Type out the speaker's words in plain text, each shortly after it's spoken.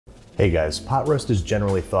Hey guys, pot roast is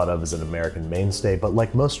generally thought of as an American mainstay, but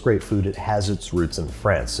like most great food, it has its roots in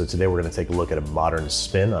France. So today we're going to take a look at a modern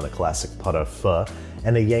spin on a classic pot au feu,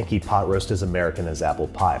 and a Yankee pot roast as American as apple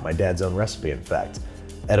pie. My dad's own recipe, in fact.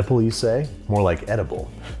 Edible, you say? More like edible.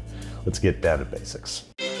 Let's get down to basics.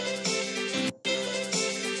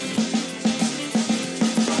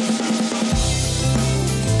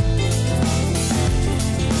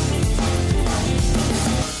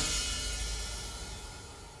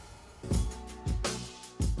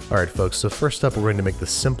 Alright folks, so first up we're going to make the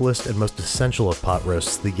simplest and most essential of pot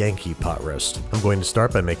roasts, the Yankee pot roast. I'm going to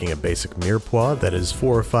start by making a basic mirepoix, that is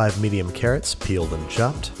 4 or 5 medium carrots, peeled and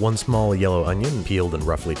chopped, 1 small yellow onion, peeled and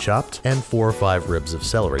roughly chopped, and 4 or 5 ribs of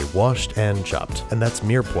celery, washed and chopped. And that's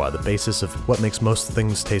mirepoix, the basis of what makes most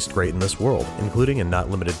things taste great in this world, including and not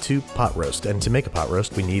limited to pot roast. And to make a pot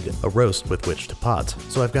roast, we need a roast with which to pot.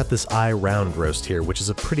 So I've got this eye round roast here, which is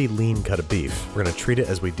a pretty lean cut of beef. We're going to treat it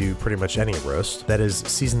as we do pretty much any roast, that is,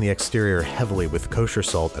 season the exterior heavily with kosher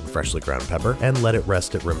salt and freshly ground pepper, and let it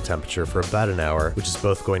rest at room temperature for about an hour, which is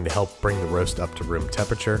both going to help bring the roast up to room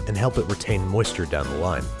temperature and help it retain moisture down the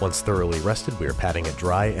line. Once thoroughly rested, we are patting it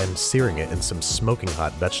dry and searing it in some smoking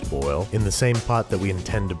hot vegetable oil in the same pot that we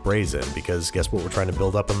intend to braise in, because guess what we're trying to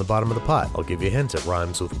build up on the bottom of the pot? I'll give you a hint, it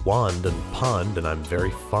rhymes with wand and pond, and I'm very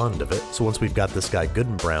fond of it. So once we've got this guy good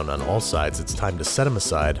and brown on all sides, it's time to set him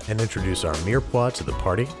aside and introduce our mirepoix to the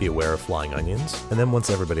party. Be aware of flying onions. And then once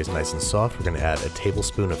everybody's nice and soft, we're going to add a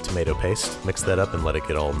tablespoon of tomato paste, mix that up and let it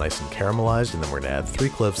get all nice and caramelized, and then we're going to add 3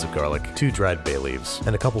 cloves of garlic, 2 dried bay leaves,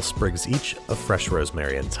 and a couple sprigs each of fresh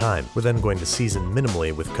rosemary and thyme. We're then going to season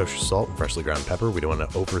minimally with kosher salt and freshly ground pepper. We don't want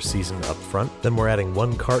to over season up front. Then we're adding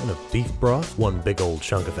 1 carton of beef broth, 1 big old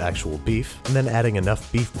chunk of actual beef, and then adding enough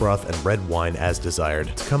beef broth and red wine as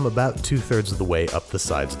desired to come about 2/3 of the way up the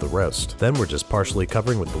sides of the roast. Then we're just partially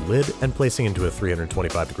covering with the lid and placing into a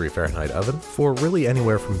 325-degree Fahrenheit oven for really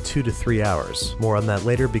anywhere from 2 to 3 hours. More on that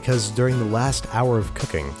later, because during the last hour of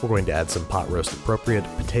cooking, we're going to add some pot roast appropriate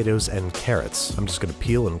potatoes and carrots. I'm just going to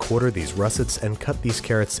peel and quarter these russets and cut these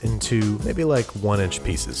carrots into maybe like 1-inch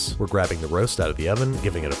pieces. We're grabbing the roast out of the oven,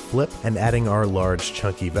 giving it a flip, and adding our large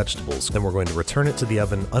chunky vegetables. Then we're going to return it to the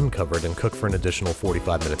oven uncovered and cook for an additional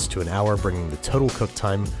 45 minutes to an hour, bringing the total cook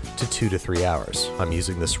time to 2 to 3 hours. I'm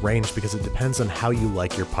using this range because it depends on how you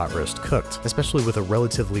like your pot roast cooked, especially with a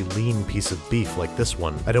relatively lean piece of beef like this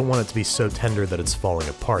one. I don't want it to be so tender that it's falling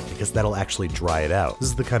apart, because that'll actually dry it out. This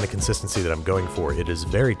is the kind of consistency that I'm going for. It is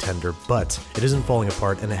very tender, but it isn't falling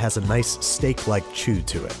apart, and it has a nice steak-like chew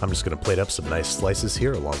to it. I'm just going to plate up some nice slices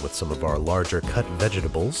here along with some of our larger cut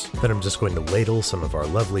vegetables. Then I'm just going to ladle some of our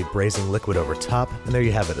lovely braising liquid over top, and there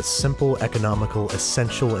you have it, a simple, economical,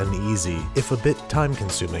 essential, and easy, if a bit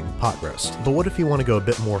time-consuming, pot roast. But what if you want to go a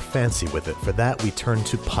bit more fancy with it? For that, we turn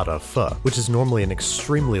to pot au feu, which is normally an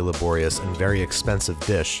extremely laborious and very expensive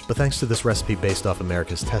dish, but thanks to this recipe based off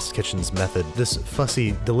America's Test Kitchen's method, this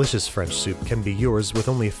fussy, delicious French soup can be yours with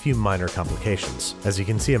only a few minor complications. As you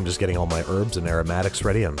can see, I'm just getting all my herbs and aromatics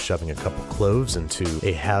ready. I'm shoving a couple cloves into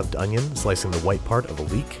a halved onion, slicing the white part of a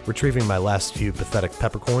leek, retrieving my last few pathetic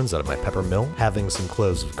peppercorns out of my pepper mill, having some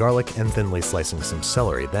cloves of garlic, and thinly slicing some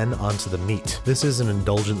celery, then onto the meat. This is an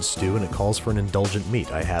indulgent stew, and it calls for an indulgent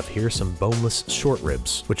meat. I have here some boneless short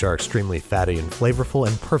ribs, which are extremely fatty and flavorful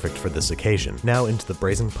and perfect for this occasion. Now into the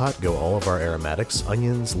braising pot go all of our aromatics,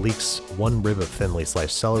 onions, leeks, 1 rib of thinly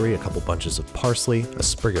sliced celery, a couple bunches of parsley, a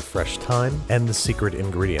sprig of fresh thyme, and the secret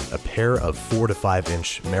ingredient, a pair of 4 to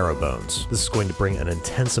 5-inch marrow bones. This is going to bring an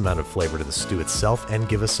intense amount of flavor to the stew itself and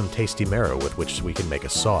give us some tasty marrow with which we can make a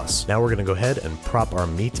sauce. Now we're going to go ahead and prop our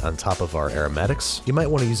meat on top of our aromatics. You might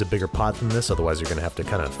want to use a bigger pot than this, otherwise you're going to have to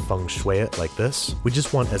kind of feng shui it like this. We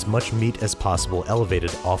just want as much meat as possible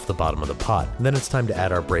elevated off the bottom of the pot. And then it's time to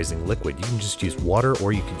add our braising liquid. You can just use water,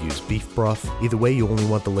 or you could use beef broth. Either way, you only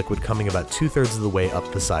want the liquid coming about 2/3 of the way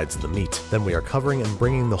up the sides of the meat. Then we are covering and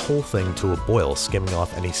bringing the whole thing to a boil, skimming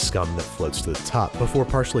off any scum that floats to the top, before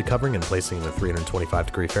partially covering and placing in a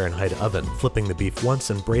 325-degree Fahrenheit oven, flipping the beef once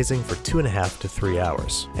and braising for 2.5 to 3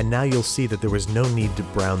 hours. And now you'll see that there was no need to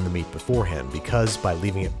brown the meat beforehand, because by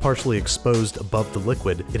leaving it partially exposed above the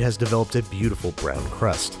liquid, it has developed a beautiful brown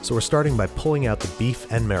crust. So we're starting by pulling out the beef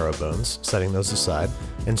and marrow bones, setting those aside,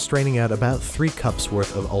 and straining out about 3 cups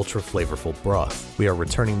worth of ultra flavorful broth. We are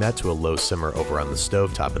returning that to a low simmer over on the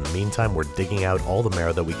stove top. In the meantime, we're digging out all the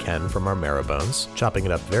marrow that we can from our marrow bones, chopping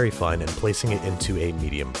it up very fine, and placing it into a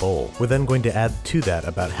medium bowl. We're then going to add to that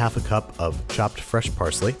about 1/2 cup of chopped fresh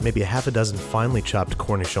parsley, maybe 6 finely chopped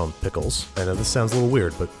cornichon pickles. I know this sounds a little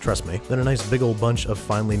weird, but trust me. Then a nice big old bunch of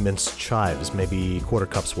finely minced chives, maybe 1/4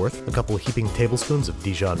 cup's worth, a couple heaping tablespoons of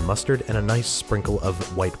Dijon mustard, and a nice sprinkle of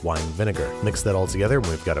white wine vinegar. Mix that all together, and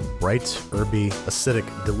we've got a bright, herby, acidic,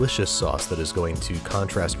 delicious sauce that is going to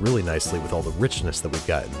contrast really nicely with all the richness that we've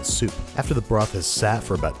got in the soup. After the broth has sat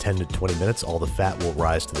for about 10 to 20 minutes, all the fat will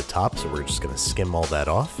rise to the top, so we're just going to skim all that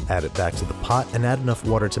off, add it back to the pot, and add enough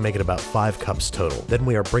water to make it about 5 cups total. Then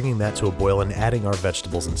we are bringing that to a boil and adding our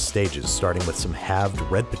vegetables in stages, starting with some halved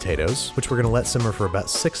red potatoes, which we're going to let simmer for about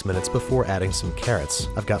 6 minutes before adding some carrots.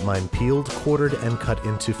 I've got mine peeled, quartered, and cut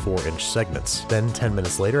into 4-inch segments. Then 10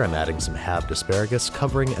 minutes later, I'm adding some halved asparagus,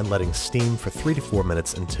 covering and letting steam for 3 to 4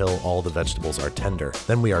 minutes until all the vegetables are tender.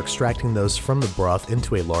 Then we are extracting those from the broth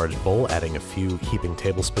into a large bowl, adding a few heaping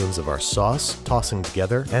tablespoons of our sauce, tossing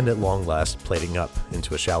together, and at long last plating up.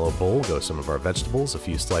 Into a shallow bowl go some of our vegetables, a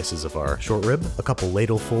few slices of our short rib, a couple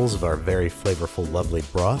ladlefuls of our very flavorful, lovely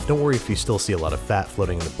broth. Don't worry if you still see a lot of fat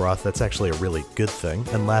floating in the broth, that's actually a really good thing.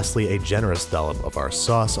 And lastly, a generous dollop of our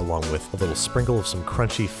sauce, along with a little sprinkle of some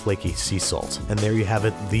crunchy, flaky sea salt. And there you have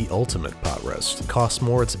it, the ultimate pot roast. It costs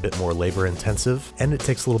more, it's a bit more labor intensive, and it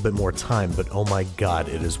takes a little bit more time, but oh my god,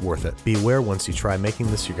 it is worth it. Be aware, once you try making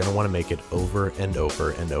this, you're going to want to make it over and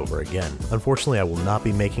over and over again. Unfortunately, I will not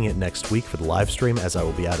be making it next week for the live stream as I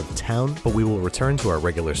will be out of town, but we will return to our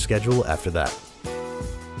regular schedule after that.